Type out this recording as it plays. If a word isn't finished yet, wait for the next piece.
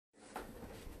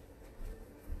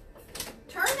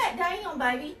down,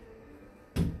 baby.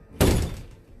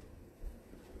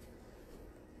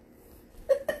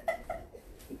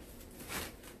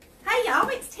 Hey, y'all,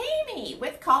 it's Tammy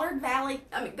with golly,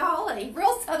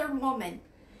 real Southern woman.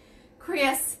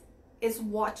 Chris is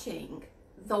watching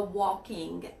The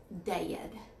Walking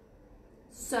Dead.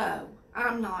 So,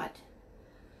 I'm not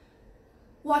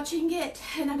watching it,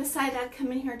 and I decided I'd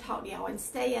come in here and talk to y'all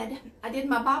instead. I did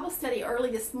my Bible study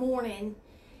early this morning,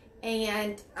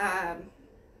 and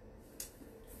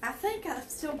I think I've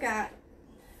still got,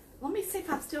 let me see if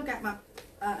I've still got my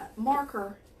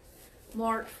marker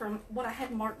marked from what I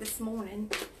had marked this morning.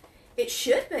 It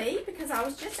should be, because I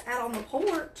was just out on the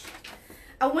porch.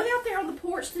 I went out there on the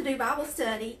porch to do Bible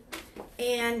study,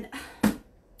 and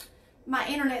my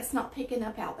internet's not picking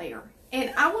up out there.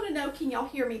 And I want to know, can y'all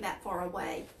hear me that far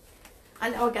away? I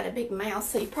know I got a big mouth,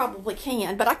 so you probably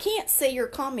can, but I can't see your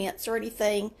comments or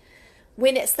anything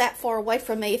when it's that far away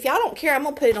from me. If y'all don't care, I'm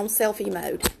going to put it on selfie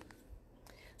mode.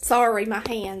 Sorry, my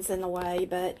hand's in the way,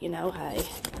 but, you know, hey.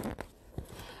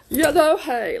 You know,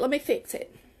 hey, let me fix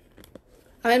it.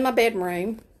 I'm in my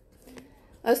bedroom.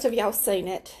 Most of y'all have seen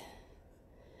it.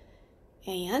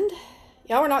 And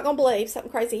y'all are not going to believe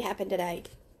something crazy happened today.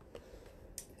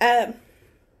 Let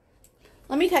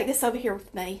me take this over here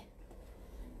with me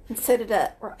and set it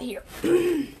up right here.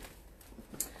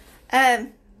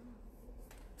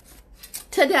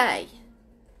 Today,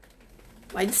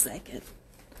 wait a second.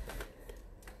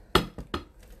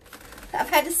 I've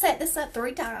had to set this up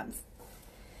 3 times.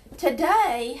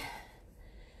 Today,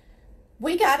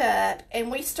 we got up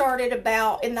and we started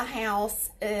about in the house,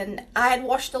 and I had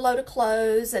washed a load of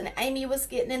clothes, and Amy was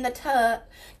getting in the tub,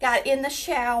 got in the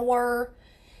shower,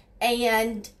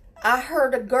 and I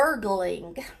heard a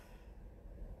gurgling.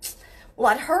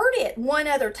 Well, I'd heard it one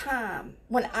other time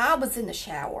when I was in the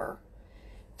shower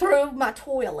through my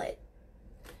toilet.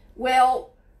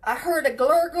 Well, I heard a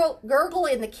gurgle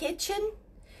in the kitchen,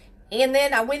 and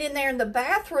then I went in there in the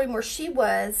bathroom where she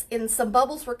was, and some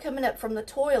bubbles were coming up from the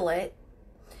toilet.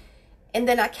 And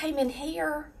then I came in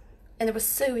here, and there was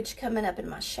sewage coming up in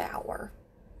my shower.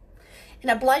 And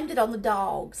I blamed it on the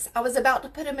dogs. I was about to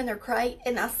put them in their crate,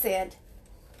 and I said,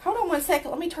 hold on one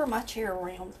second, let me turn my chair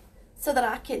around so that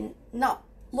I can not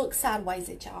look sideways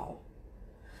at y'all.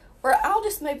 Or I'll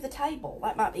just move the table.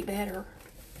 That might be better.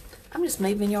 I'm just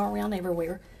moving y'all around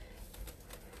everywhere.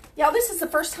 Y'all, this is the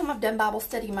first time I've done Bible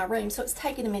study in my room, so it's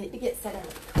taking a minute to get set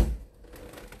up.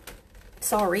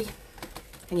 Sorry.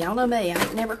 And y'all know me, I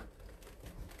ain't never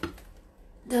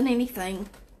done anything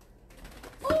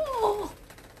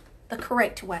the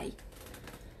correct way.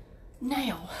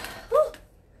 Now,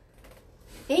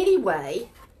 anyway,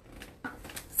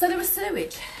 so there was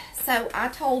sewage. So I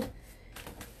told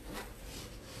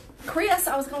Chris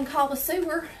I was going to call the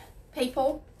sewer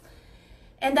people,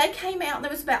 and they came out, and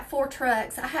there was about 4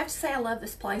 trucks. I have to say I love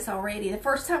this place already. The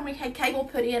first time we had cable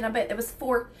put in, I bet there was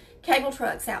 4 cable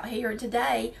trucks out here, and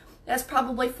today that's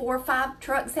probably 4 or 5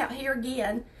 trucks out here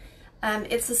again.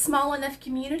 It's a small enough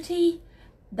community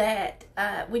that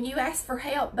when you ask for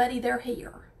help, buddy, they're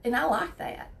here. And I like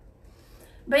that.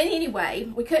 But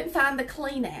anyway, we couldn't find the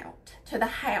clean out to the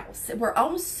house. We're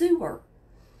on sewer.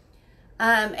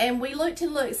 And we looked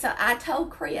and looked. So I told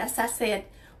Chris, I said,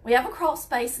 we have a crawl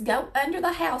space. Go under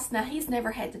the house. Now, he's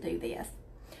never had to do this.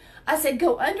 I said,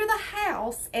 go under the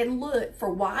house and look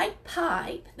for white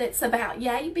pipe that's about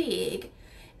yay big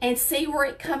and see where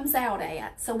it comes out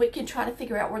at, so we can try to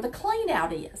figure out where the clean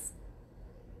out is.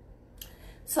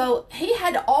 So he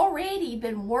had already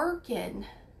been working.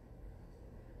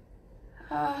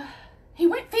 He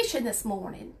went fishing this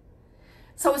morning.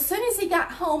 So as soon as he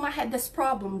got home, I had this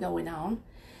problem going on.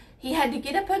 He had to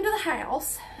get up under the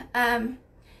house.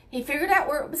 He figured out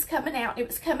where it was coming out. It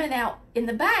was coming out in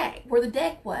the back where the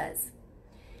deck was.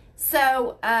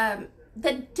 So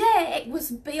the deck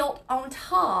was built on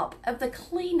top of the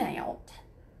clean out.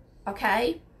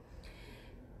 Okay?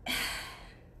 It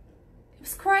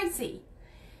was crazy.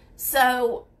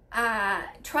 So I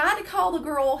tried to call the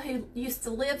girl who used to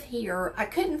live here. I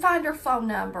couldn't find her phone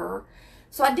number.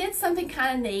 So I did something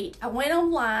kind of neat. I went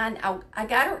online. I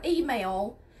got her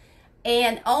email.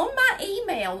 And on my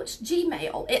email, which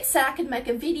Gmail, it said I could make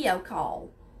a video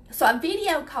call. So I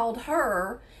video called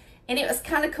her. And it was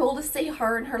kind of cool to see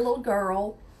her and her little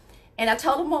girl. And I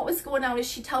told them what was going on. And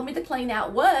she told me the clean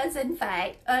out was, in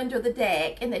fact, under the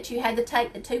deck. And that you had to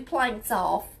take the 2 planks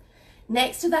off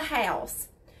next to the house.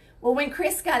 Well, when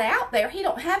Chris got out there, he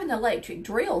don't have an electric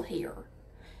drill here.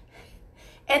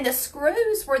 And the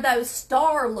screws were those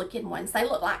star-looking ones. They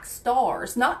look like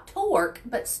stars. Not torque,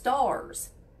 but stars.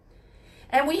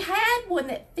 And we had one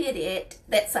that fitted,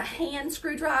 that's a hand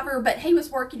screwdriver, but he was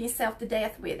working himself to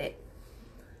death with it.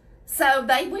 So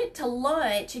they went to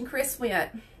lunch, and Chris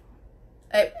went,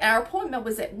 our appointment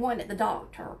was at 1 at the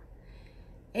doctor.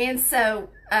 And so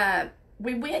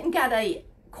we went and got a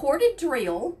corded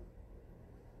drill,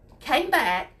 came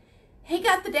back, he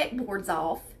got the deck boards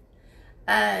off,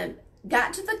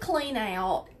 got to the clean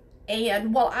out,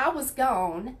 and while I was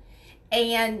gone,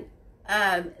 and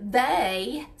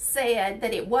they said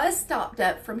that it was stopped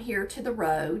up from here to the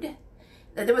road,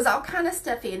 that there was all kind of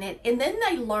stuff in it. And then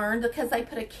they learned, because they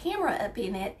put a camera up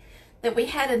in it, that we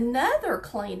had another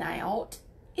clean out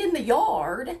in the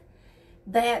yard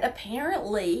that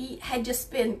apparently had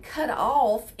just been cut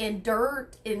off, and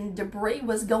dirt and debris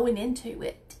was going into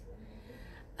it.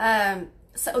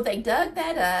 So they dug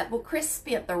that up. Well, Chris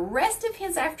spent the rest of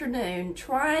his afternoon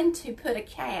trying to put a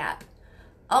cap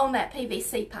on that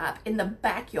PVC pipe in the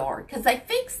backyard, because they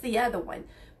fixed the other one,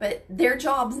 but their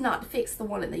job's not to fix the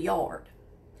one in the yard.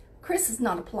 Chris is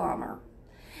not a plumber.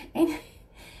 And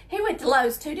he went to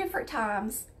Lowe's 2 different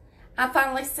times. I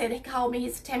finally said, he called me, he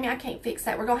said, Tammy, I can't fix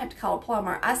that. We're going to have to call a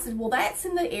plumber. I said, well, that's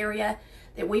in the area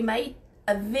that we may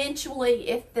eventually,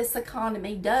 if this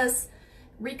economy does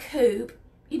recoup,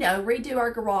 you know, redo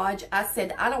our garage. I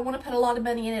said, I don't want to put a lot of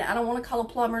money in it. I don't want to call a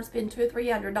plumber and spend $200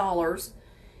 or $300.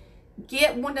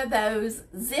 Get one of those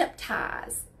zip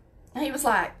ties. And he was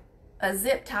like, a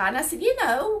zip tie? And I said, you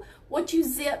know, what you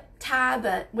zip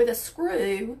tie with a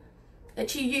screw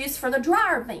that you use for the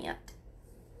dryer vent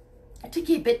to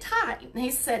keep it tight. And he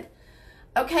said,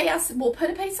 okay. I said, we'll put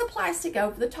a piece of plastic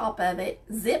over the top of it,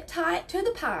 zip tie it to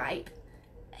the pipe,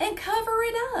 and cover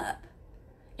it up.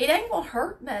 It ain't gonna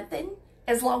hurt nothing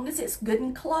as long as it's good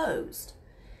and closed.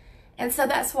 And so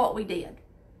that's what we did.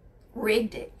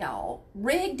 Rigged it, y'all.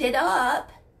 Rigged it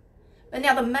up. But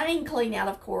now the main clean out,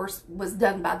 of course, was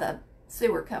done by the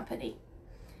sewer company.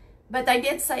 But they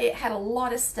did say it had a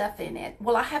lot of stuff in it.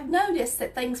 Well, I have noticed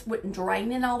that things wouldn't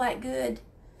drain in all that good.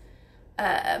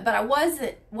 But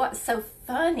what's so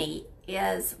funny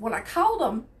is when I called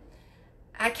them,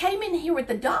 I came in here with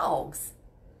the dogs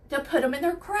to put them in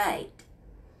their crate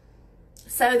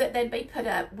so that they'd be put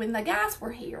up when the guys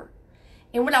were here.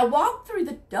 And when I walked through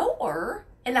the door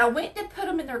and I went to put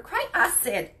them in their crate, I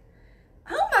said,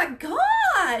 oh my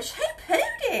gosh, who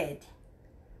pooted?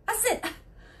 I said,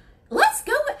 let's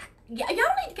go. Y'all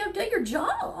need to go do your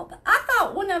job. I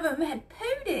thought one of them had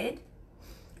pooted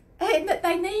and that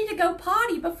they needed to go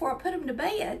potty before I put them to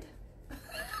bed.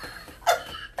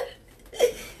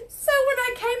 So when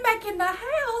I came back in the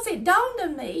house, it dawned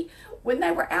on me when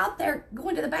they were out there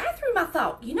going to the bathroom, I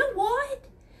thought, you know what?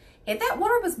 If that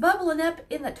water was bubbling up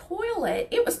in the toilet,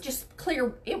 it was just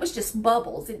clear, it was just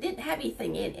bubbles. It didn't have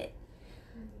anything in it.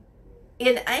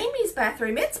 In Amy's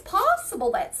bathroom, it's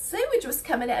possible that sewage was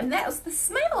coming out, and that was the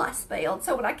smell I smelled.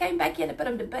 So when I came back in and put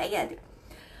them to bed,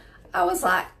 I was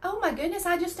like, oh my goodness,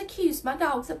 I just accused my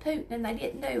dogs of pooting and they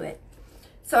didn't do it.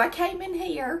 So I came in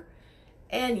here,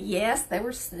 and yes, there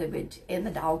was sewage in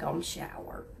the doggone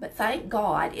shower. But thank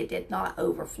God it did not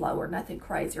overflow or nothing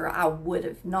crazy, or I would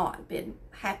have not been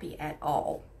happy at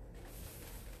all.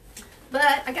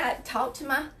 But I got to talk to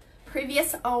my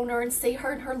previous owner and see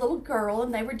her and her little girl,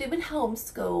 and they were doing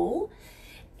homeschool.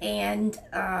 And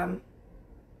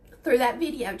through that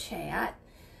video chat,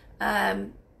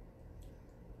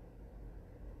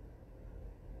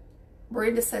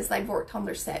 Brenda says they've worked on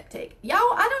their septic. Y'all,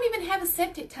 I don't even have a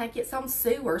septic tank. It's on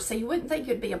sewer, so you wouldn't think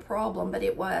it'd be a problem, but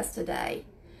it was today.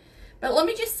 But let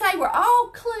me just say, we're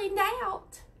all cleaned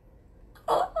out.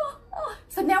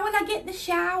 So now when I get in the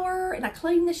shower and I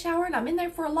clean the shower and I'm in there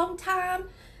for a long time,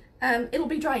 it'll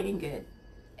be draining good.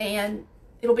 And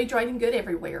it'll be draining good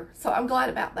everywhere. So I'm glad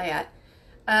about that.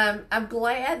 I'm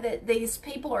glad that these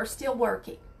people are still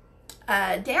working.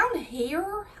 Down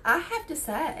here, I have to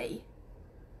say,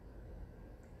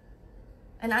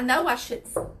 and I know I should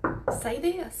say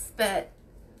this, but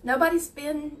nobody's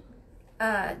been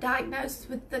diagnosed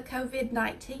with the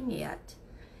COVID-19 yet.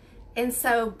 And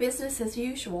so business as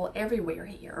usual everywhere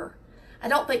here. I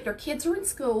don't think their kids are in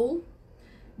school,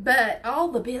 but all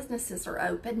the businesses are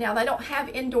open. Now, they don't have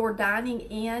indoor dining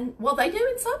in. Well, they do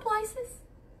in some places.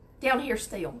 Down here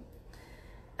still.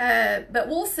 But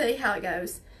we'll see how it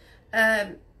goes.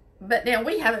 But now,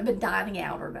 we haven't been dining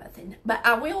out or nothing. But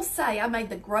I will say I made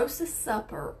the grossest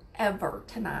supper ever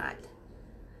tonight.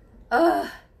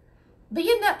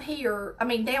 Being up here, I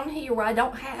mean down here where I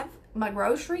don't have my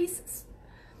groceries,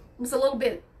 was a little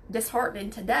bit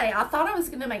disheartening today. I thought I was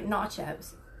going to make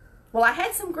nachos. Well, I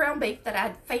had some ground beef that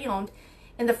I'd found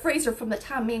in the freezer from the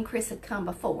time me and Chris had come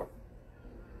before.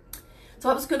 So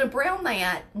I was going to brown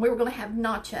that, and we were going to have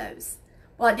nachos.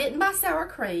 Well, I didn't buy sour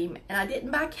cream, and I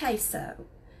didn't buy queso,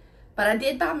 but I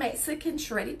did buy Mexican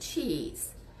shredded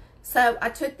cheese. So I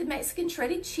took the Mexican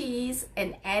shredded cheese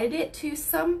and added it to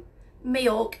some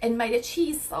milk and made a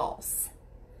cheese sauce.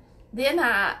 Then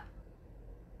I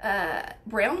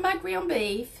browned my ground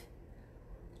beef,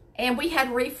 and we had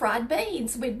refried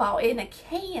beans we bought in a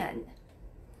can.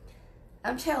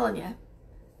 I'm telling you,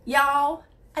 y'all,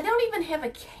 I don't even have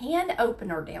a can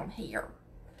opener down here.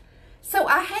 So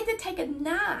I had to take a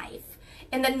knife,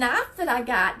 and the knife that I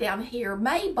got down here,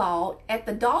 May bought at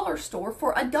the dollar store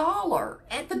for $1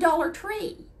 at the Dollar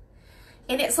Tree.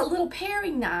 And it's a little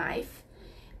paring knife,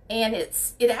 and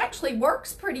it actually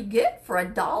works pretty good for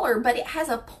 $1, but it has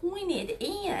a pointed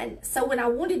end. So when I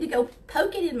wanted to go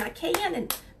poke it in my can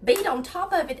and beat on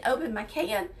top of it to open my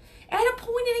can, it had a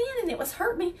pointed end and it was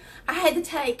hurting me. I had to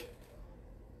take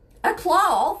a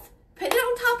cloth, put it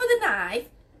on top of the knife,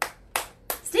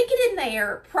 stick it in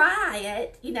there, pry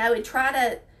it, you know, and try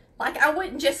to, like, I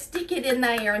wouldn't just stick it in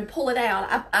there and pull it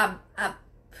out. I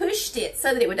pushed it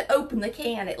so that it would open the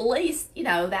can at least, you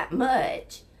know, that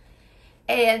much.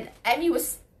 And Amy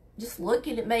was just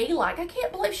looking at me like, I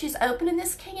can't believe she's opening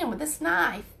this can with this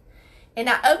knife. And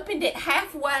I opened it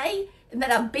halfway, and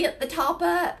then I bent the top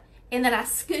up, and then I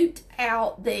scooped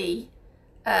out the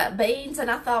beans,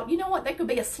 and I thought, you know what, there could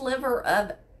be a sliver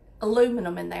of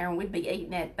aluminum in there and we'd be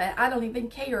eating it, but I don't even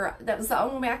care. That was the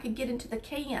only way I could get into the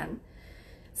can.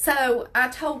 So I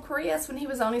told Chris when he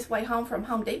was on his way home from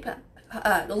Home Depot,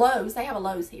 Lowe's, they have a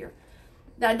Lowe's here,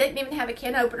 that I didn't even have a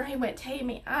can opener. He went,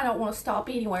 Tammy, I don't want to stop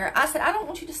anywhere. I said, I don't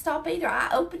want you to stop either. I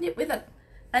opened it with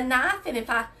a knife,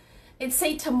 and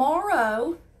see,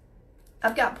 tomorrow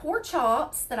I've got pork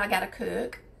chops that I got to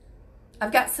cook.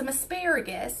 I've got some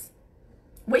asparagus.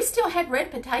 We still had red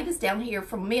potatoes down here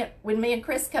from when me and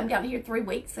Chris come down here 3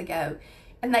 weeks ago,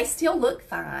 and they still look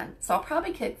fine. So I'll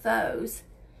probably cook those,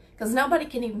 because nobody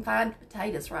can even find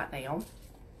potatoes right now.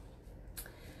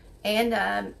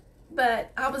 And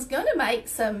but I was going to make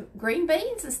some green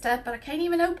beans and stuff, but I can't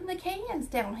even open the cans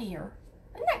down here.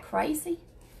 Isn't that crazy?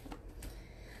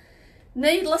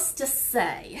 Needless to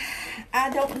say,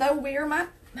 I don't know where I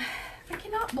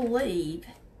cannot believe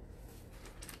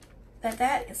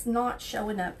that is not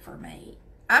showing up for me.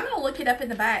 I'm going to look it up in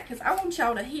the back, because I want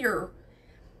y'all to hear.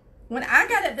 When I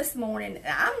got up this morning,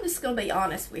 I'm just going to be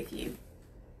honest with you.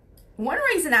 One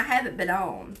reason I haven't been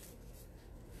on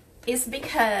is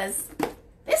because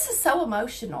this is so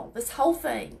emotional, this whole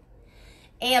thing.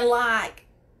 And like,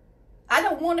 I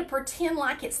don't want to pretend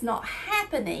like it's not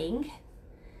happening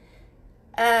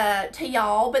to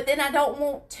y'all, but then I don't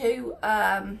want to,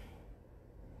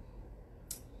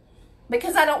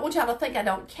 because I don't want y'all to think I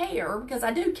don't care, because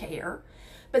I do care.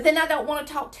 But then I don't want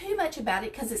to talk too much about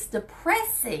it because it's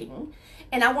depressing,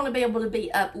 and I want to be able to be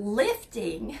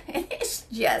uplifting. And it's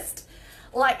just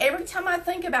like every time I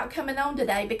think about coming on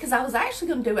today, because I was actually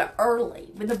going to do it early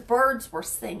when the birds were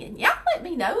singing. Y'all let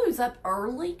me know who's up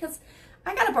early, because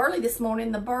I got up early this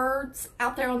morning. The birds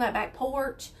out there on that back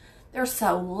porch, they're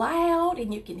so loud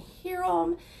and you can hear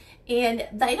them, and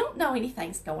they don't know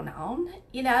anything's going on,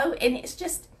 you know. And it's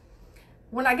just,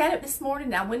 when I got up this morning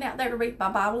and I went out there to read my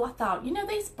Bible, I thought, you know,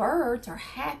 these birds are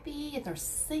happy and they're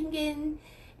singing.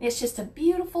 And it's just a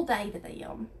beautiful day to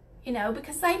them, you know,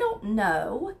 because they don't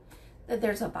know that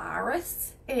there's a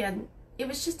virus. And it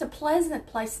was just a pleasant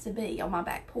place to be on my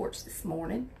back porch this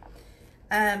morning.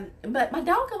 But my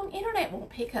doggone internet won't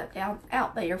pick up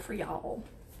out there for y'all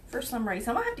for some reason.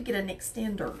 I'm going to have to get an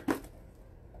extender.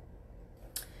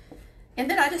 And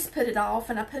then I just put it off,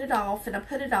 and I put it off, and I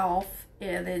put it off.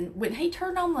 And then when he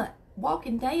turned on the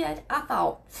Walking Dead, I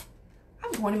thought,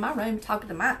 I'm going in my room talking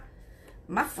to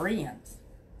my friends.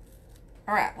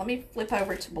 All right, let me flip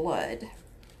over to blood.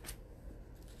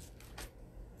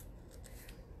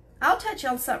 I'll touch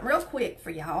on something real quick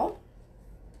for y'all.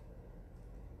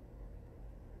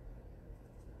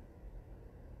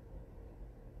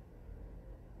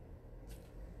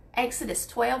 Exodus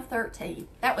 12:13.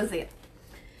 That was it.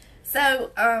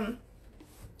 So,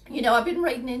 you know, I've been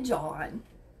reading in John,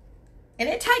 and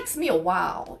it takes me a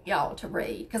while, y'all, to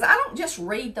read, because I don't just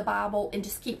read the Bible and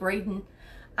just keep reading.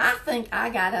 I think I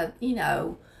gotta, you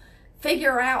know,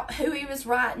 figure out who he was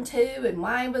writing to and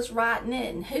why he was writing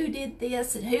it and who did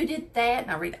this and who did that.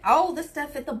 And I read all the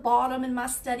stuff at the bottom in my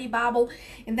study Bible,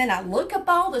 and then I look up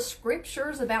all the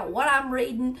scriptures about what I'm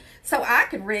reading so I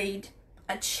could read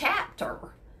a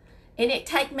chapter, and it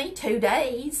take me 2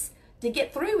 days to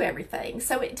get through everything.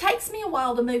 So it takes me a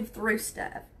while to move through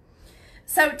stuff.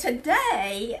 So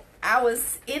today, I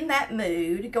was in that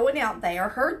mood, going out there,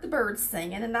 heard the birds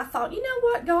singing, and I thought, you know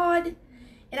what, God?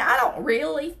 And I don't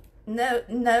really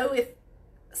know if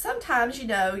sometimes,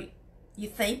 you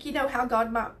think you know how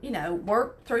God might,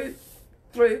 work through.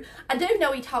 I do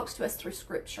know he talks to us through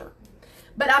Scripture.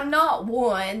 But I'm not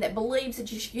one that believes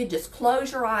that you should just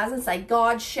close your eyes and say,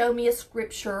 God, show me a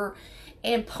Scripture,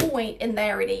 and point, and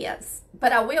there it is.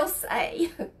 But I will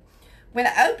say, when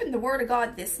I opened the Word of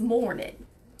God this morning,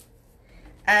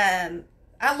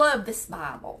 I love this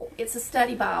Bible. It's a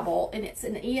study Bible, and it's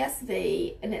an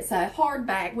ESV, and it's a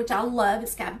hardback, which I love.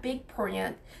 It's got big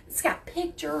print. It's got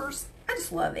pictures. I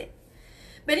just love it.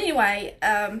 But anyway,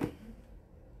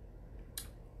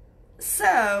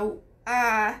 so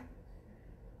I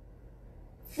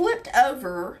flipped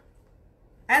over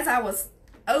as I was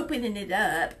opening it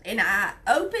up, and I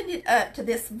opened it up to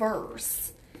this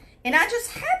verse, and I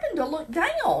just happened to look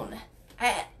down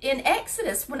in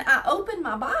Exodus when I opened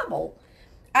my Bible.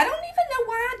 I don't even know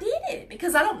why I did it,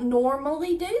 because I don't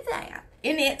normally do that.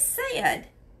 And it said,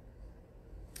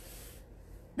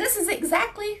 this is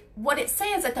exactly what it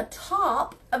says at the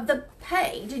top of the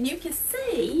page, and you can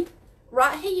see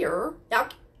right here. Now,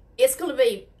 it's going to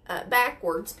be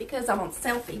backwards because I'm on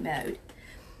selfie mode.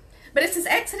 But it says,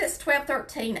 Exodus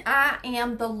 12:13, I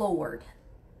am the Lord.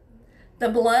 The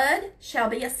blood shall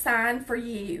be a sign for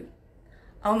you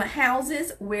on the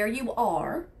houses where you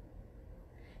are.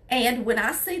 And when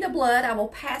I see the blood, I will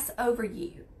pass over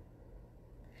you.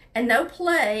 And no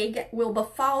plague will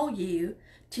befall you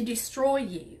to destroy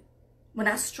you when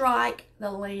I strike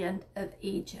the land of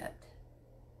Egypt.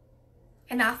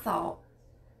 And I thought,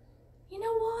 you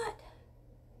know what?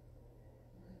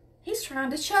 He's trying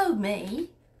to show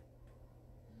me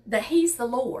that he's the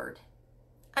Lord.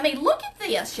 I mean, look at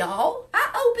this, y'all. I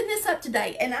opened this up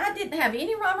today, and I didn't have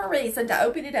any rhyme or reason to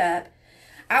open it up.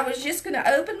 I was just going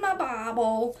to open my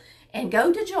Bible and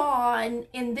go to John,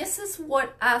 and this is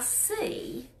what I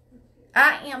see.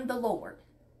 I am the Lord.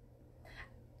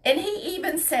 And he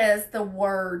even says the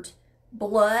word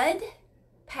blood,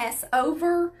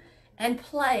 Passover, and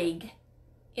plague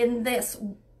in this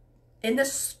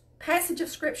passage of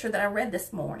Scripture that I read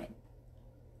this morning.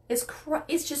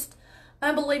 It's just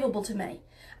unbelievable to me.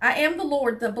 I am the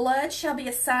Lord. The blood shall be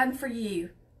a sign for you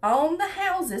on the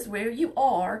houses where you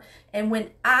are. And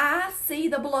when I see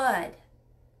the blood,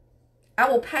 I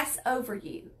will pass over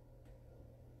you.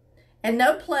 And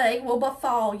no plague will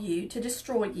befall you to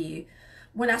destroy you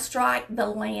when I strike the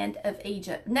land of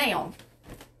Egypt. Now,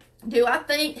 do I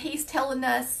think he's telling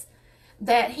us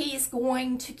that he's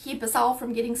going to keep us all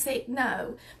from getting sick?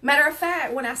 No. Matter of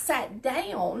fact, when I sat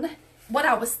down, what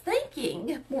I was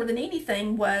thinking more than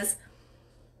anything was,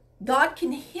 God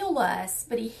can heal us,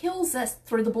 but he heals us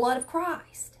through the blood of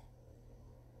Christ.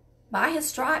 By his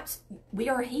stripes, we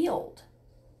are healed.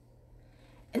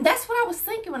 And that's what I was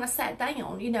thinking when I sat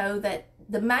down, that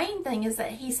the main thing is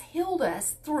that he's healed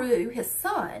us through his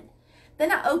Son.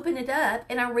 Then I open it up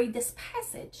and I read this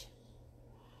passage.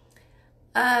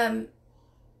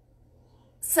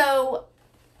 So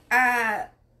I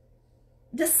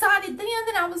decided then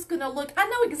that I was going to look. I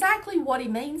know exactly what he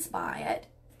means by it.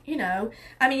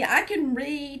 I mean, I can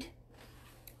read,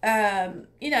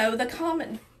 the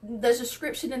comment, the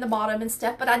description in the bottom and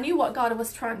stuff, but I knew what God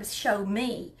was trying to show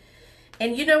me.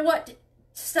 And you know what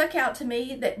stuck out to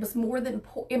me that was more than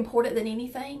important than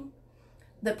anything?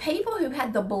 The people who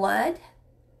had the blood.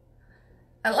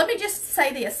 Let me just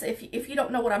say this, if you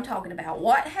don't know what I'm talking about.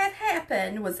 What had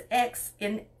happened was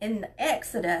in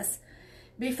Exodus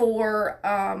before,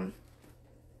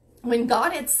 when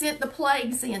God had sent the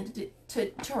plagues in to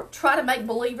try to make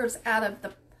believers out of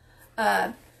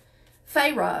the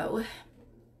Pharaoh,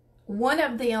 one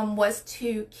of them was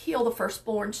to kill the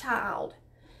firstborn child.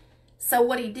 So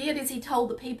what he did is he told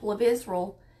the people of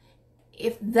Israel,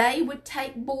 if they would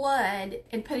take blood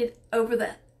and put it over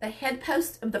the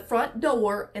headpost of the front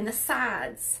door and the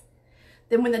sides,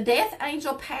 then when the death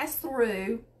angel passed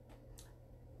through,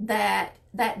 that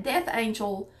death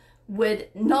angel would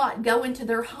not go into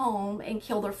their home and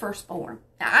kill their firstborn.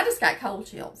 Now, I just got cold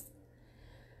chills.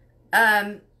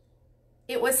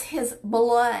 It was his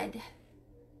blood,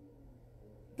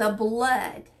 the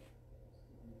blood,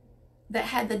 that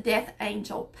had the death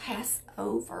angel pass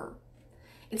over.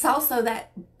 It's also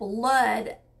that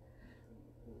blood,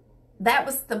 that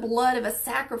was the blood of a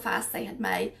sacrifice they had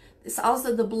made. It's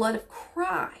also the blood of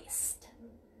Christ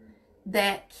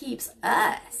that keeps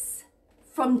us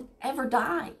from ever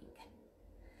dying.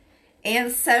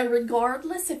 And so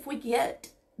regardless if we get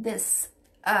this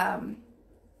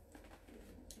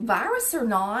virus or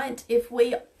not, if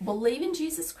we believe in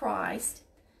Jesus Christ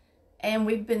and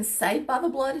we've been saved by the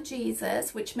blood of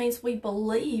Jesus, which means we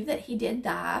believe that he did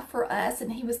die for us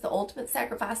and he was the ultimate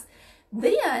sacrifice,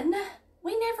 then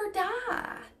we never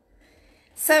die.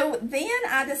 So then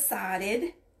I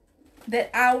decided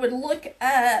that I would look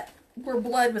up where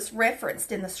blood was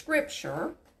referenced in the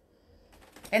scripture.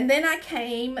 And then I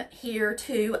came here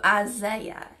to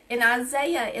Isaiah. And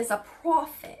Isaiah is a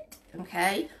prophet,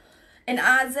 okay? And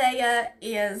Isaiah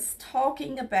is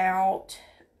talking about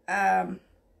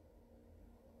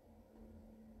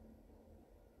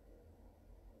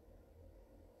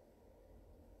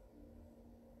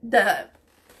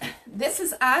this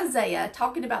is Isaiah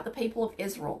talking about the people of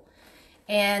Israel.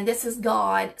 And this is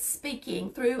God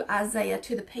speaking through Isaiah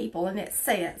to the people. And it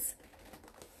says,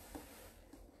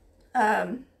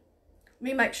 let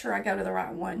me make sure I go to the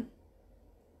right one.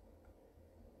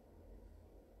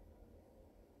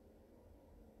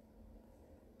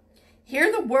 Hear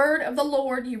the word of the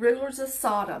Lord, you rulers of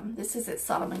Sodom. This is at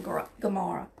Sodom and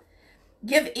Gomorrah.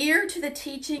 Give ear to the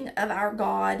teaching of our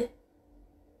God,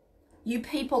 you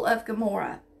people of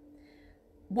Gomorrah.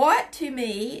 What to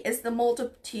me is the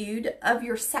multitude of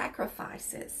your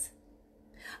sacrifices?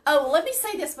 Oh, let me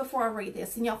say this before I read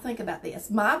this, and y'all think about this.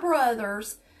 My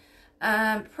brothers,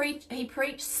 he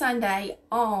preached Sunday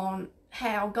on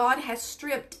how God has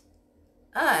stripped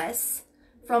us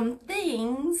from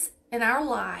things in our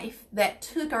life that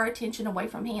took our attention away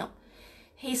from him.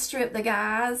 He stripped the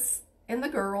guys and the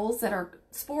girls that are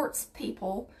sports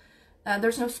people.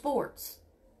 There's no sports.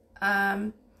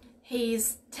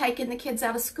 He's taken the kids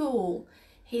out of school.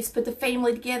 He's put the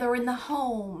family together in the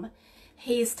home.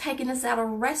 He's taken us out of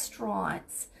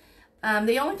restaurants.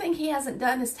 The only thing he hasn't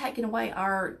done is taken away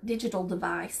our digital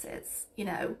devices, you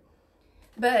know.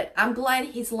 But I'm glad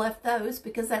he's left those,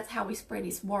 because that's how we spread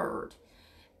his word.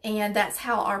 And that's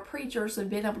how our preachers have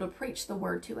been able to preach the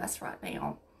word to us right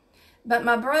now. But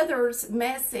my brother's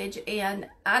message, and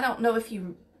I don't know if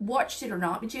you watched it or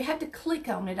not, but you have to click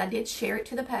on it. I did share it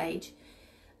to the page.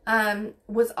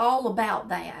 Was all about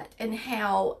that, and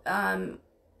how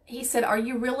he said, are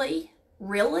you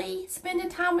really spending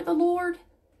time with the Lord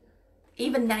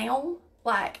even now?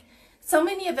 Like, so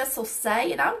many of us will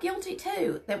say, and I'm guilty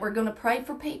too, that we're going to pray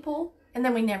for people and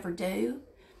then we never do.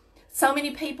 So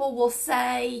many people will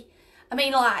say, I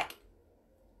mean, like,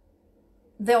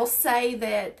 they'll say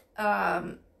that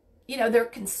you know, they're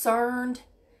concerned,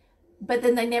 but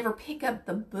then they never pick up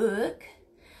the book.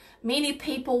 Many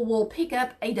people will pick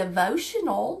up a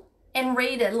devotional and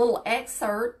read a little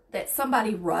excerpt that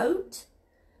somebody wrote,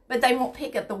 but they won't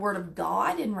pick up the Word of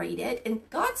God and read it. And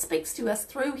God speaks to us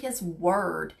through His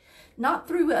Word, not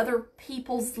through other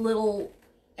people's little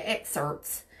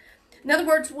excerpts. In other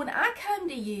words, when I come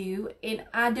to you and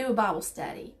I do a Bible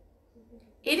study,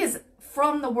 it is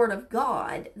from the Word of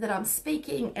God that I'm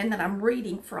speaking and that I'm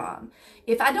reading from.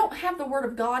 If I don't have the Word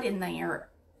of God in there,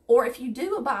 or if you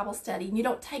do a Bible study and you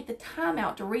don't take the time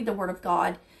out to read the Word of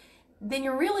God, then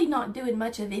you're really not doing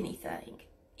much of anything.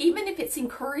 Even if it's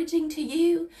encouraging to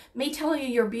you, me telling you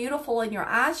you're beautiful and your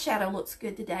eyeshadow looks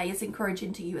good today is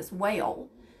encouraging to you as well.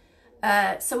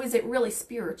 So is it really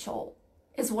spiritual,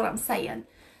 is what I'm saying.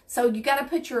 So you got to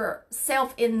put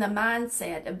yourself in the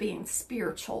mindset of being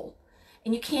spiritual.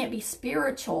 And you can't be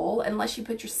spiritual unless you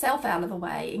put yourself out of the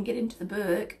way and get into the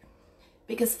book.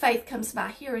 Because faith comes by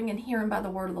hearing, and hearing by the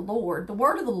word of the Lord. The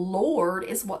word of the Lord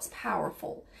is what's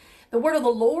powerful. The word of the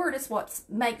Lord is what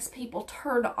makes people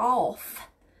turn off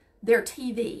their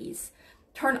TVs,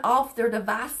 turn off their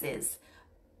devices,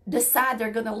 decide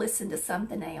they're going to listen to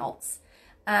something else.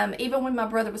 Even when my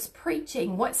brother was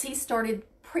preaching, once he started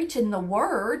preaching the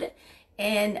word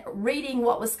and reading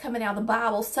what was coming out of the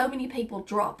Bible, so many people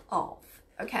drop off,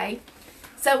 okay?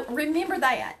 So remember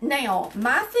that. Now,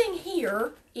 my thing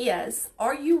here is,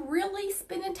 are you really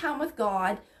spending time with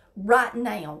God right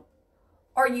now?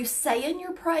 Are you saying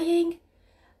you're praying,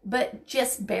 but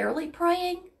just barely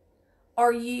praying?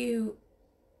 Are you...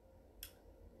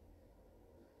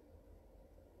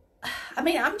 I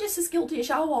mean, I'm just as guilty as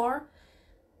y'all are.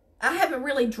 I haven't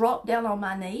really dropped down on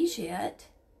my knees yet.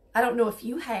 I don't know if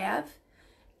you have.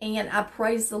 And I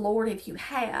praise the Lord if you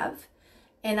have.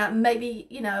 And maybe,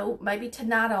 you know, maybe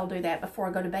tonight I'll do that before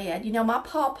I go to bed. You know, my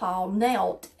pawpaw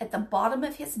knelt at the bottom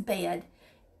of his bed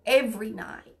every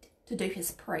night to do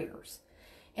his prayers.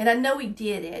 And I know he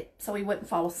did it so he wouldn't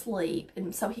fall asleep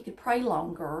and so he could pray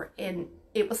longer. And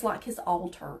it was like his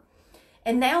altar.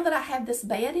 And now that I have this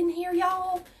bed in here,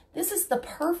 y'all, this is the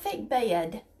perfect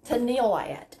bed to kneel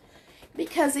at.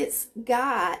 Because it's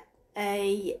got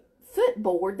a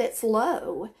footboard that's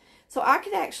low. So I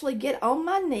could actually get on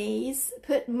my knees,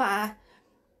 put my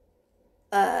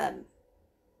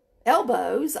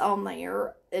elbows on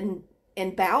there and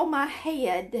bow my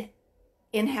head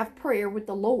and have prayer with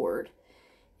the Lord.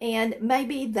 And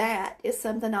maybe that is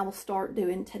something I will start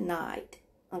doing tonight.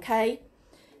 Okay?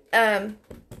 And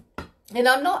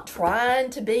I'm not trying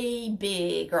to be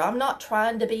big, or I'm not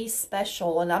trying to be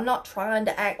special, and I'm not trying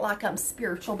to act like I'm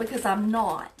spiritual, because I'm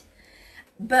not.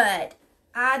 But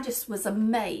I just was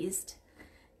amazed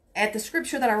at the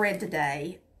scripture that I read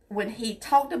today when he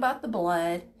talked about the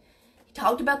blood, he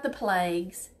talked about the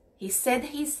plagues, he said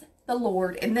he's the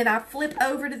Lord, and then I flip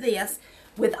over to this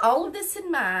with all of this in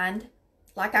mind,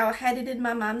 like I had it in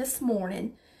my mind this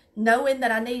morning, knowing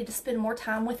that I needed to spend more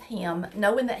time with him,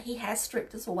 knowing that he has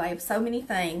stripped us away of so many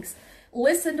things.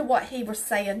 Listen to what he was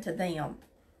saying to them.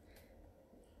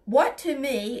 What to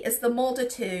me is the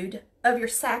multitude of your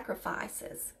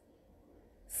sacrifices,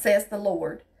 says the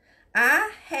Lord.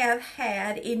 I have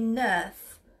had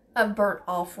enough of burnt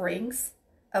offerings,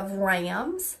 of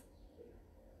rams,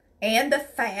 and the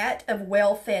fat of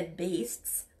well-fed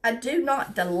beasts. I do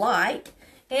not delight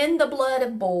in the blood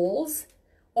of bulls,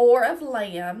 or of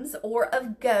lambs, or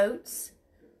of goats.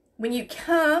 When you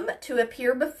come to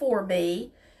appear before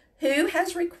me, who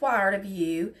has required of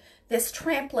you this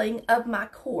trampling of my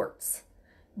courts?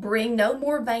 Bring no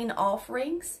more vain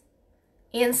offerings.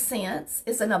 Incense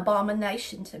is an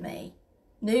abomination to me.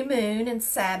 New moon and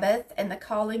Sabbath and the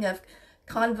calling of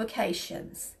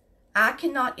convocations. I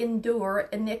cannot endure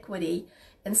iniquity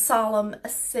and solemn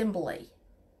assembly.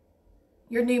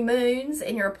 Your new moons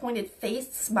and your appointed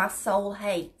feasts my soul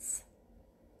hates.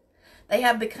 They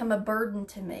have become a burden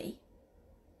to me,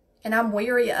 and I'm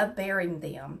weary of bearing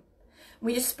them.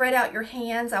 When you spread out your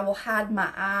hands, I will hide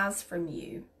my eyes from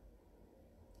you.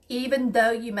 Even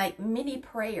though you make many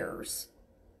prayers,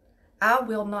 I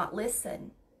will not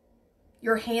listen.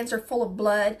 Your hands are full of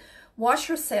blood. Wash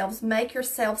yourselves, make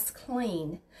yourselves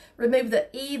clean. Remove the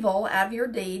evil out of your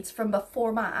deeds from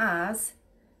before my eyes.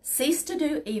 Cease to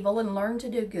do evil and learn to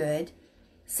do good.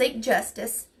 Seek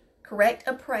justice, correct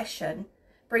oppression,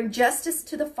 bring justice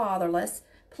to the fatherless,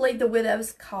 plead the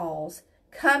widow's cause.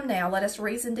 Come now, let us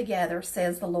reason together,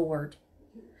 says the Lord.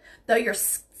 Though your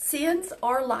sins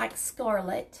are like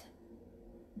scarlet,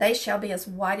 they shall be as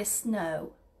white as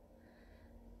snow.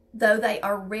 Though they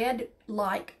are red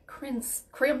like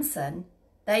crimson,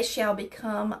 they shall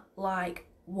become like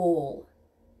wool.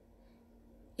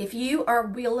 If you are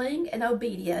willing and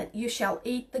obedient, you shall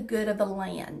eat the good of the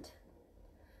land.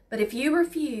 But if you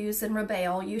refuse and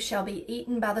rebel, you shall be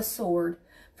eaten by the sword,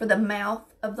 for the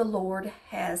mouth of the Lord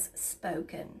has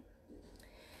spoken.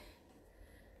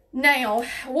 Now,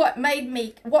 what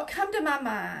come to my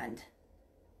mind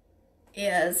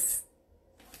is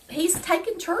he's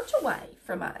taken church away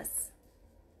from us.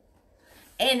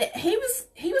 And he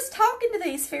was talking to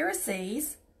these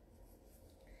Pharisees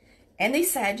and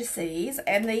these Sadducees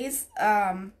and these,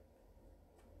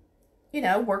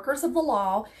 workers of the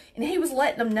law. And he was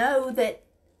letting them know that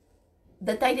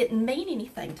they didn't mean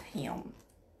anything to him.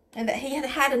 And that he had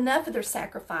had enough of their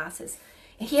sacrifices.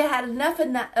 And he had enough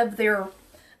of their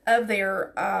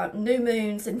new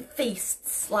moons and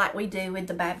feasts, like we do in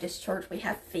the Baptist church. We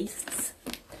have feasts.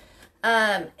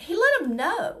 He let them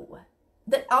know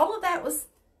that all of that was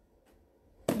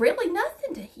really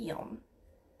nothing to him.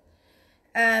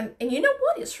 And you know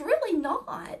what? It's really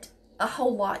not a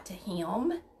whole lot to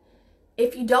him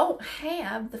if you don't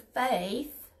have the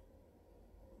faith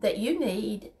that you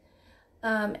need.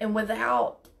 And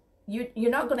without,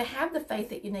 you're not going to have the faith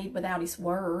that you need without his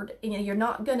word. And you're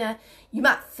not going to, you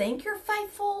might think you're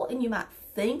faithful and you might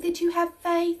think that you have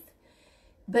faith.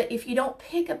 But if you don't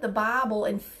pick up the Bible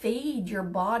and feed your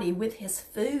body with his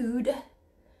food,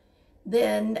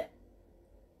 then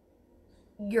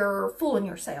you're fooling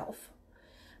yourself.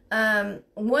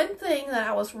 One thing that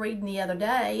I was reading the other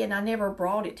day, and I never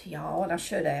brought it to y'all, and I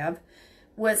should have,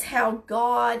 was how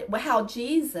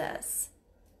Jesus,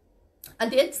 I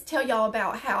did tell y'all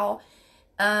about how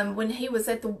when he was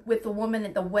with the woman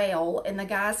at the well, and the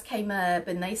guys came up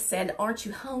and they said, "Aren't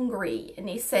you hungry?" And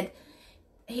he said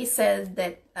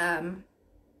that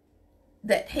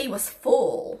that he was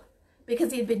full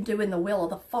because he had been doing the will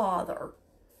of the Father.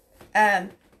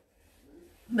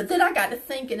 But then I got to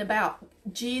thinking about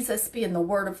Jesus being the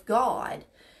Word of God.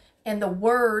 And the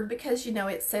Word, because,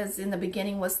 it says in the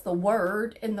beginning was the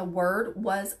Word, and the Word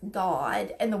was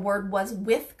God, and the Word was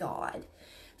with God.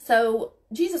 So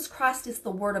Jesus Christ is the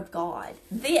Word of God.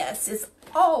 This is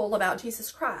all about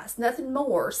Jesus Christ, nothing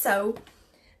more. So,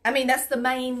 that's the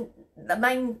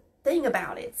main thing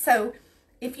about it. So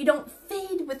if you don't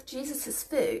feed with Jesus's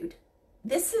food,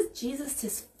 this is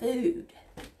Jesus's food,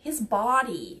 his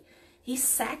body. He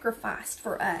sacrificed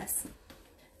for us.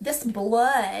 This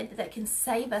blood that can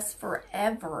save us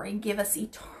forever and give us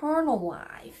eternal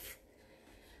life.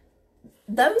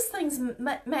 Those things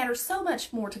matter so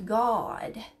much more to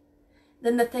God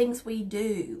than the things we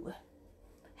do.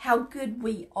 how good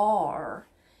we are.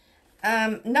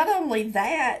 Not only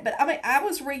that, but I mean, I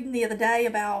was reading the other day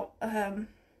about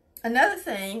another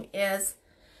thing is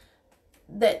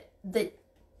that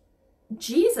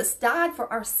Jesus died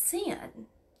for our sin.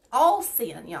 All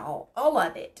sin, y'all. All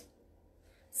of it.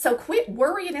 So quit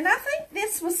worrying. And I think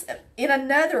this was in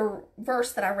another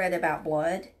verse that I read about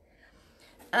blood.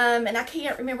 And I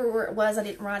can't remember where it was. I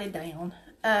didn't write it down.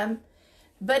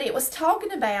 But it was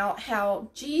talking about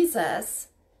how Jesus,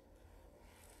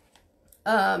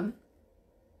 let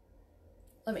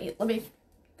me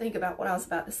think about what I was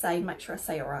about to say and make sure I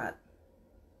say it right.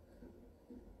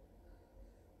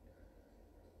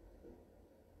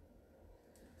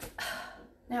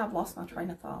 Now I've lost my train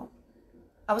of thought.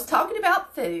 I was talking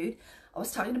about food. I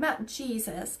was talking about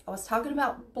Jesus. I was talking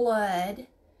about blood.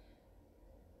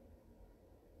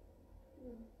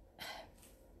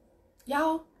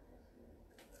 Y'all,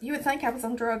 you would think I was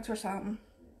on drugs or something.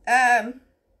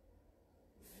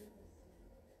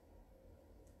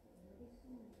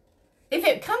 If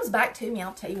it comes back to me,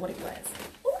 I'll tell you what it was.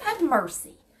 Oh, have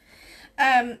mercy.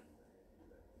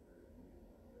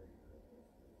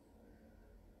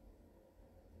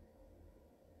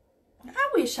 I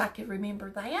wish I could remember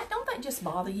that. Don't that just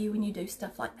bother you when you do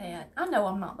stuff like that? I know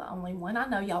I'm not the only one. I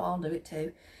know y'all all do it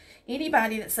too.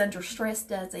 Anybody that's under stress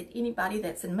does it. Anybody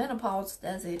that's in menopause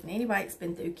does it. And anybody that's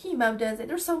been through chemo does it.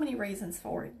 There's so many reasons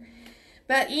for it.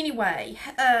 But anyway,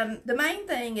 the main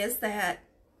thing is that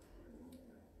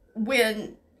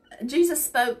when Jesus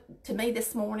spoke to me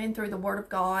this morning through the Word of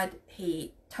God,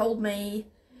 He told me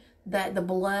that the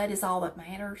blood is all that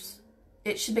matters.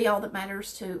 It should be all that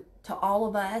matters to all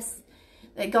of us.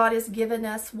 That God has given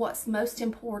us what's most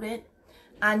important.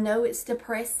 I know it's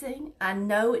depressing. I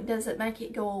know it doesn't make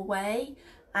it go away.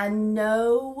 I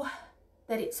know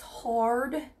that it's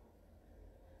hard.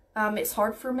 It's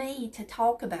hard for me to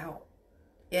talk about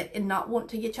it and not want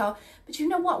to get y'all. But you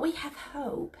know what? We have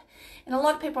hope. And a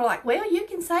lot of people are like, well, you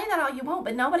can say that all you want,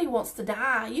 but nobody wants to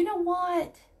die. You know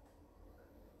what?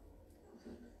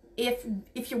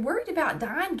 If you're worried about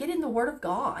dying, get in the Word of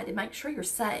God and make sure you're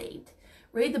saved.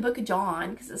 Read the book of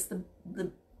John, because it's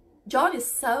John is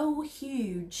so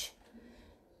huge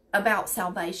about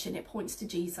salvation. It points to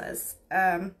Jesus.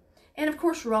 And of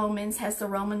course, Romans has the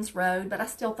Romans road, but I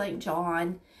still think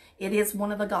John, it is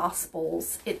one of the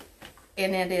Gospels.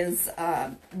 And it is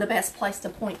the best place to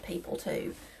point people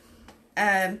to.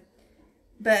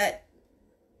 But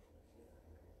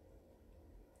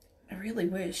I really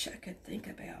wish I could think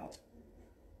about.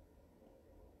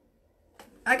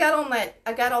 I got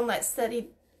on that study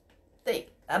thing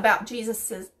about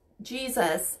Jesus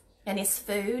and his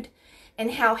food,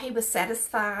 and how he was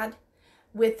satisfied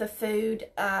with the food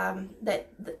that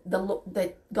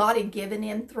God had given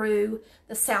him through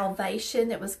the salvation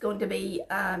that was going to be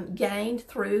gained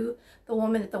through the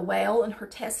woman at the well and her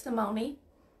testimony.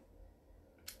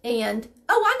 And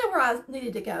I know where I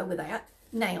needed to go with that.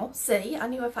 Now, see, I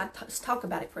knew if I'd talk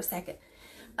about it for a second.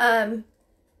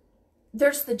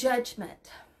 There's the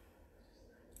judgment.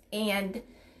 And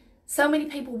so many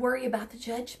people worry about the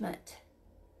judgment.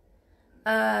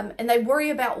 And they worry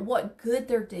about what good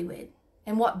they're doing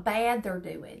and what bad they're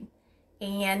doing.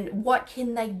 And what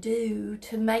can they do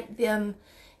to make them,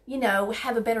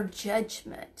 have a better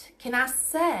judgment. Can I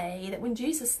say that when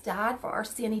Jesus died for our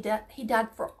sin, he died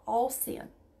for all sin.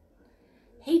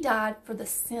 He died for the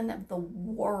sin of the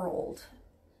world.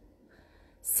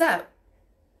 So,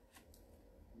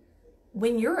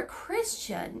 when you're a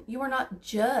Christian, you are not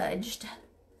judged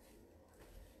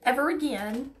ever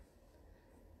again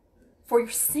for your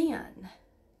sin,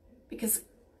 because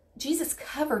Jesus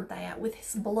covered that with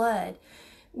his blood.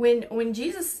 When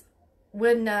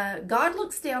God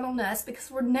looks down on us, because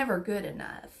we're never good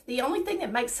enough. The only thing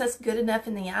that makes us good enough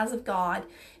in the eyes of God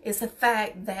is the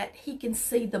fact that he can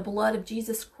see the blood of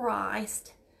Jesus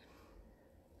Christ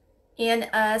in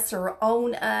us or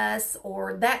on us,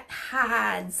 or that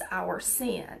hides our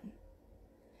sin.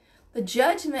 The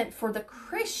judgment for the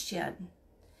Christian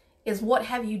is, what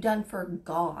have you done for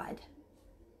God?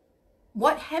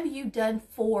 What have you done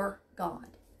for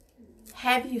God?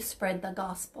 Have you spread the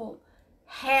gospel?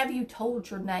 Have you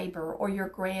told your neighbor or your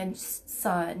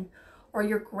grandson or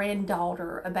your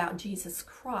granddaughter about Jesus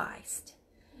Christ?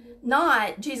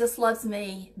 Not, Jesus loves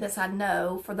me, this I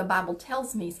know, for the Bible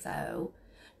tells me so.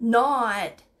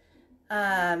 Not,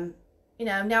 now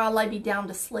I lay me down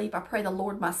to sleep. I pray the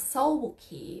Lord my soul will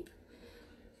keep.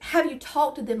 Have you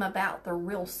talked to them about their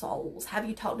real souls? Have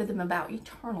you talked to them about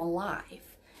eternal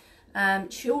life?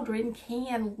 Children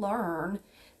can learn.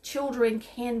 Children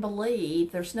can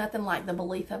believe. There's nothing like the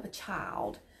belief of a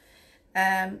child.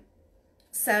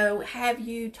 So have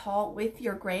you talked with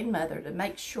your grandmother to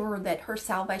make sure that her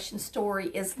salvation story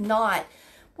is not,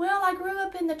 well, I grew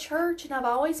up in the church and I've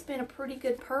always been a pretty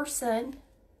good person.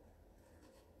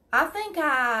 I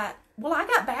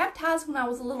got baptized when I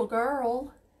was a little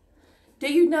girl.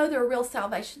 Do you know their real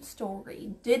salvation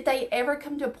story? Did they ever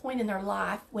come to a point in their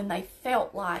life when they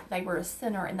felt like they were a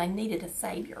sinner and they needed a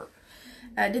Savior?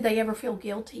 Did they ever feel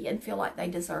guilty and feel like they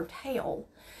deserved hell?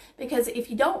 Because if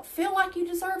you don't feel like you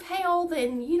deserve hell,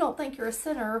 then you don't think you're a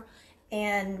sinner.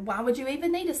 And why would you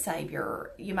even need a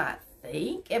Savior? You might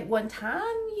think at one time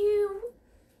you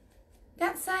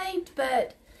got saved,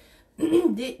 but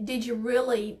did you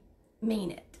really mean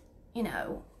it?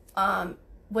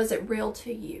 Was it real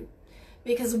to you?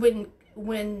 Because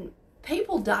when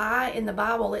people die in the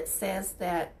Bible, it says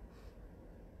that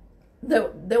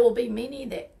there will be many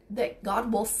that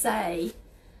God will say,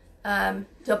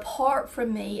 depart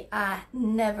from me, I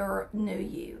never knew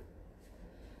you.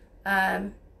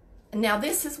 Now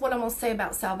this is what I'm going to say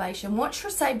about salvation. Once you're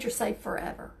saved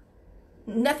forever.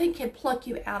 Nothing can pluck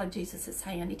you out of Jesus'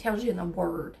 hand. He tells you in the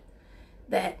Word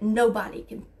that nobody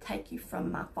can take you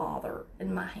from my Father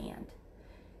in my hand.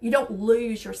 You don't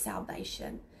lose your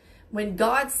salvation. When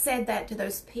God said that to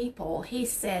those people, he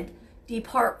said,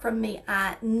 depart from me,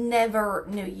 I never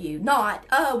knew you. Not,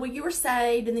 oh, well, you were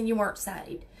saved and then you weren't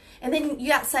saved. And then you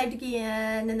got saved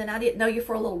again and then I didn't know you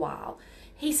for a little while.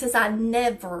 He says, I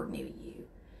never knew you.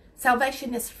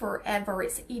 Salvation is forever.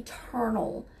 It's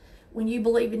eternal. When you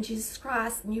believe in Jesus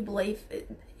Christ and you believe,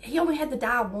 he only had to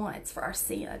die once for our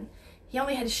sin. He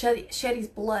only had to shed his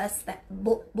blood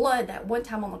that one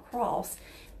time on the cross.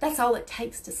 That's all it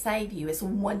takes to save you is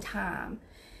one time.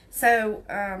 So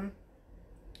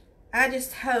I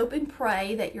just hope and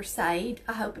pray that you're saved.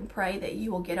 I hope and pray that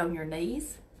you will get on your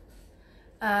knees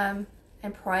and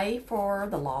pray for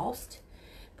the lost.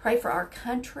 Pray for our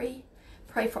country.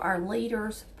 Pray for our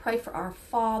leaders. Pray for our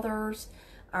fathers,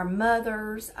 our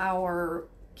mothers, our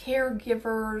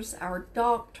caregivers, our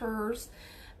doctors.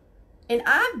 And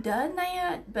I've done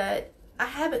that, but I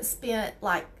haven't spent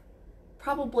like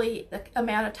probably the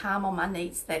amount of time on my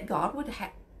knees that God would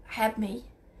have me,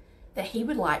 that he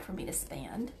would like for me to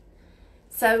spend.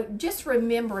 So just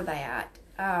remember that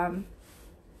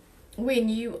when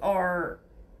you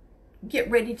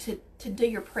get ready to do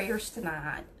your prayers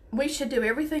tonight. We should do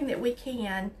everything that we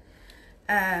can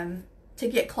to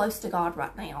get close to God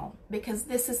right now, because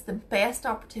this is the best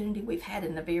opportunity we've had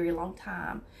in a very long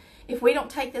time. If we don't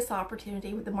take this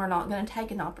opportunity, then we're not going to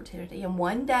take an opportunity. And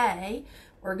one day,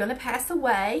 we're going to pass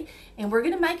away, and we're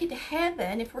going to make it to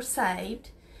heaven if we're saved.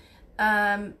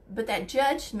 But that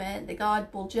judgment that God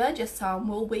will judge us on,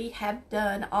 will we have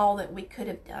done all that we could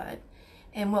have done?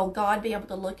 And will God be able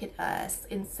to look at us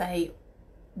and say,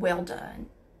 well done?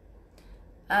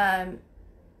 I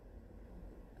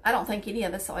don't think any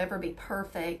of us will ever be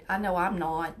perfect. I know I'm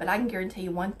not, but I can guarantee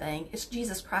you one thing. It's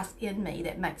Jesus Christ in me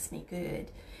that makes me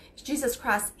good. It's Jesus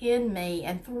Christ in me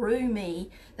and through me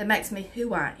that makes me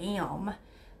who I am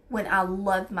when I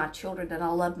love my children and I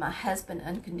love my husband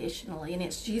unconditionally. And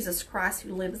it's Jesus Christ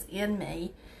who lives in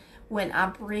me when I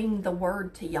bring the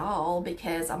word to y'all,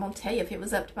 because I'm going to tell you, if it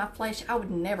was up to my flesh, I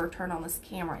would never turn on this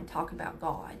camera and talk about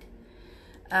God.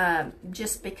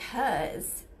 Just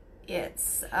because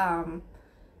it's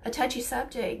a touchy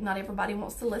subject. Not everybody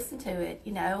wants to listen to it,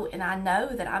 and I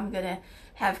know that I'm going to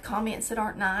have comments that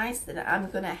aren't nice, that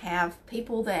I'm going to have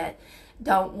people that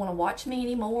don't want to watch me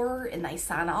anymore and they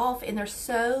sign off. And there's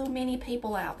so many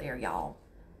people out there, y'all,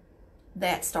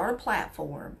 that start a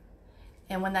platform,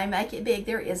 and when they make it big,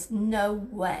 there is no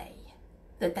way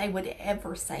that they would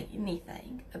ever say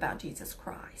anything about Jesus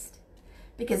Christ,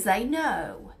 because they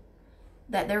know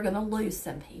that they're going to lose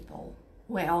some people.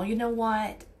 Well, you know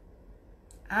what?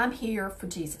 I'm here for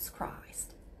Jesus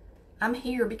Christ. I'm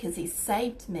here because he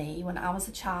saved me when I was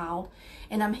a child,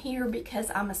 and I'm here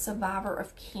because I'm a survivor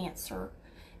of cancer,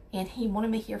 and he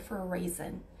wanted me here for a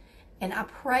reason. And I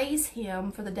praise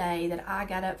him for the day that I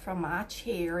got up from my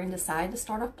chair and decided to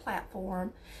start a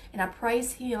platform, and I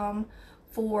praise him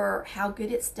for how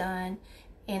good it's done,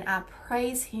 and I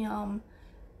praise him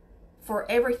for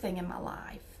everything in my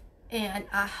life. And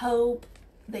I hope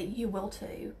that you will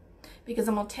too. Because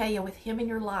I'm going to tell you, with him in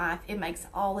your life, it makes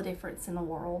all the difference in the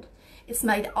world. It's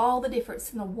made all the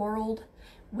difference in the world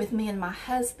with me and my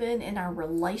husband and our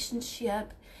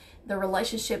relationship, the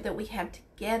relationship that we have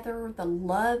together, the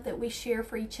love that we share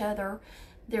for each other.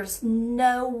 There's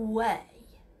no way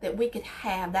that we could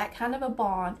have that kind of a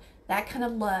bond, that kind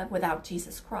of love without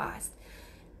Jesus Christ.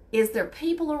 Is there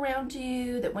people around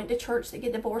you that went to church that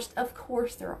get divorced? Of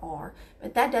course there are.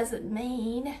 But that doesn't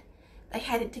mean they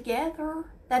had it together.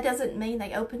 That doesn't mean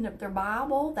they opened up their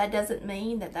Bible. That doesn't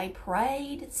mean that they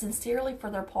prayed sincerely for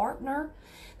their partner.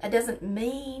 That doesn't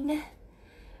mean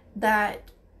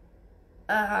that,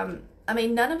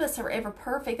 none of us are ever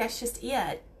perfect. That's just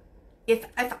it. If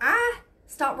I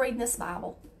stop reading this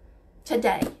Bible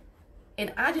today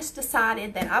and I just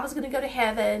decided that I was going to go to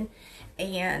heaven,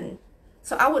 and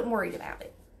so I wasn't worried about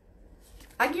it,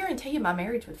 I guarantee you my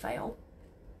marriage would fail.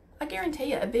 I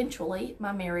guarantee you eventually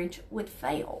my marriage would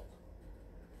fail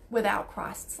without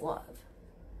Christ's love.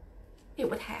 It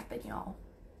would happen, y'all.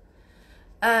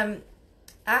 I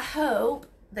hope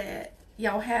that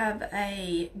y'all have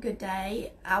a good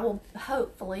day. I will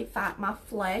hopefully fight my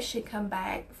flesh and come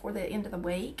back before the end of the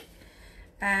week.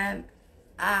 I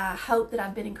hope that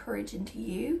I've been encouraging to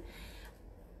you.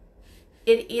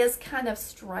 It is kind of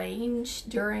strange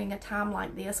during a time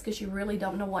like this because you really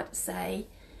don't know what to say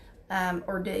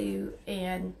or do,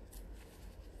 and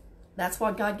that's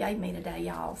what God gave me today,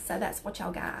 y'all. So that's what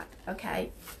y'all got,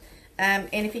 okay? And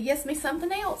if He gives me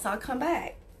something else, I'll come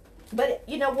back. But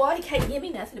you know what? He can't give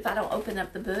me nothing if I don't open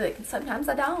up the book, and sometimes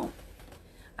I don't.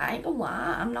 I ain't gonna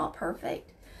lie, I'm not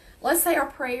perfect. Let's say our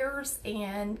prayers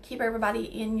and keep everybody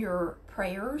in your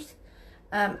prayers.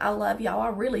 I love y'all. I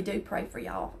really do pray for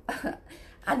y'all.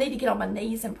 I need to get on my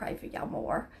knees and pray for y'all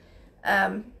more.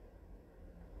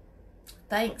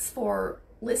 Thanks for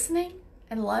listening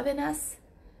and loving us.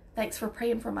 Thanks for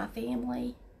praying for my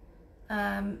family.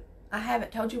 I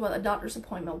haven't told you what the doctor's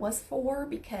appointment was for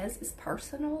because it's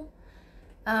personal.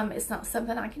 It's not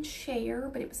something I can share,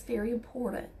 but it was very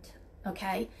important,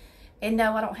 okay? And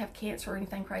no, I don't have cancer or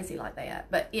anything crazy like that,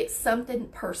 but it's something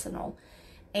personal.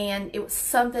 And it was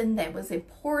something that was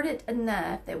important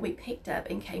enough that we picked up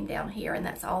and came down here, and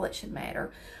that's all that should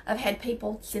matter. I've had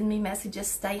people send me messages,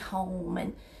 stay home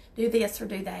and do this or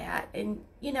do that. And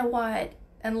you know what?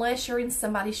 Unless you're in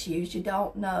somebody's shoes, you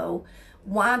don't know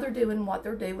why they're doing what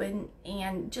they're doing.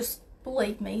 And just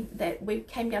believe me that we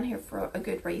came down here for a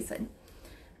good reason.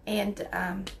 And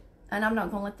I'm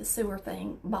not going to let the sewer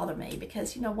thing bother me,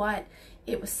 because you know what?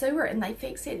 It was sewer and they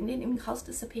fixed it and it didn't even cost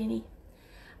us a penny.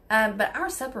 But our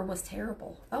supper was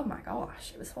terrible. Oh my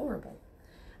gosh, it was horrible.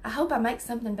 I hope I make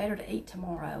something better to eat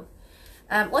tomorrow.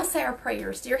 Let's say our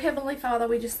prayers. Dear Heavenly Father,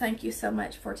 we just thank you so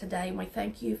much for today. And we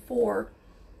thank you for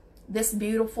this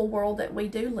beautiful world that we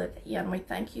do live in. We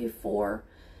thank you for,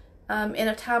 in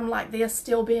a time like this,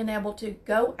 still being able to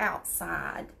go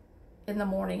outside in the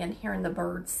morning and hearing the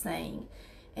birds sing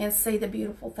and see the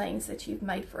beautiful things that you've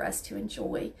made for us to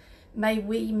enjoy. May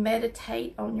we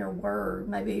meditate on your word.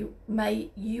 May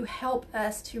you help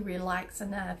us to relax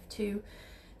enough to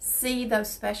see those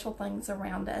special things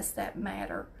around us that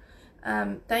matter.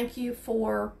 Thank you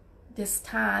for this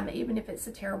time, even if it's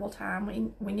a terrible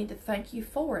time. We need to thank you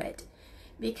for it,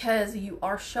 because you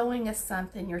are showing us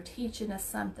something, you're teaching us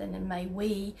something, and may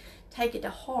we take it to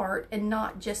heart and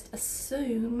not just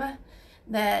assume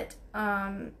that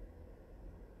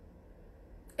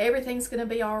everything's going to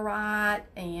be all right,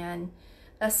 and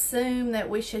assume that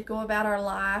we should go about our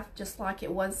life just like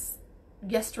it was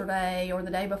yesterday or the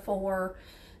day before.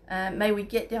 May we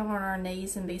get down on our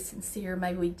knees and be sincere.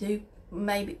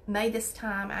 May this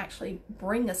time actually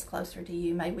bring us closer to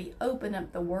you. May we open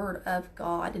up the Word of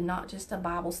God and not just a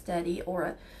Bible study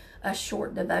or a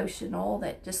short devotional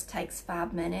that just takes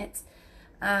 5 minutes.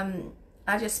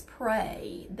 I just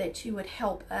pray that you would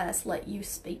help us, let you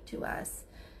speak to us.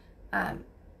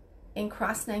 In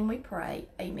Christ's name we pray.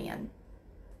 Amen.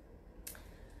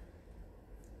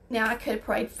 Now, I could have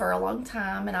prayed for a long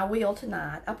time, and I will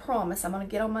tonight. I promise I'm going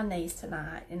to get on my knees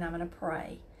tonight, and I'm going to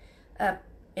pray.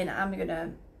 And I'm going to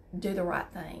do the right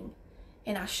thing.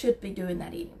 And I should be doing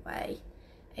that anyway.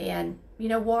 And you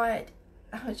know what?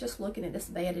 I was just looking at this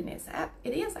bed, and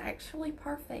it is actually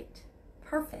perfect.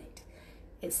 Perfect.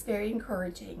 It's very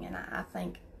encouraging, and I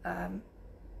thank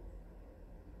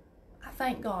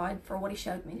God for what He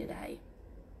showed me today.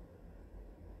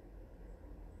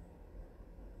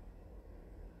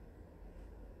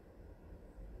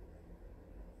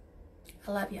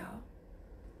 I love y'all.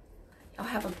 Y'all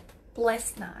have a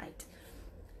blessed night.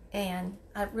 And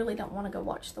I really don't want to go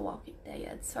watch The Walking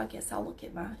Dead, so I guess I'll look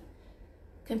at my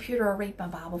computer or read my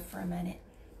Bible for a minute.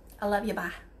 I love you.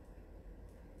 Bye.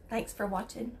 Thanks for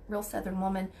watching Real Southern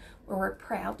Woman, where we're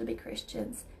proud to be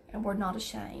Christians and we're not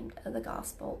ashamed of the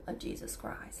gospel of Jesus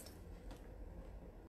Christ.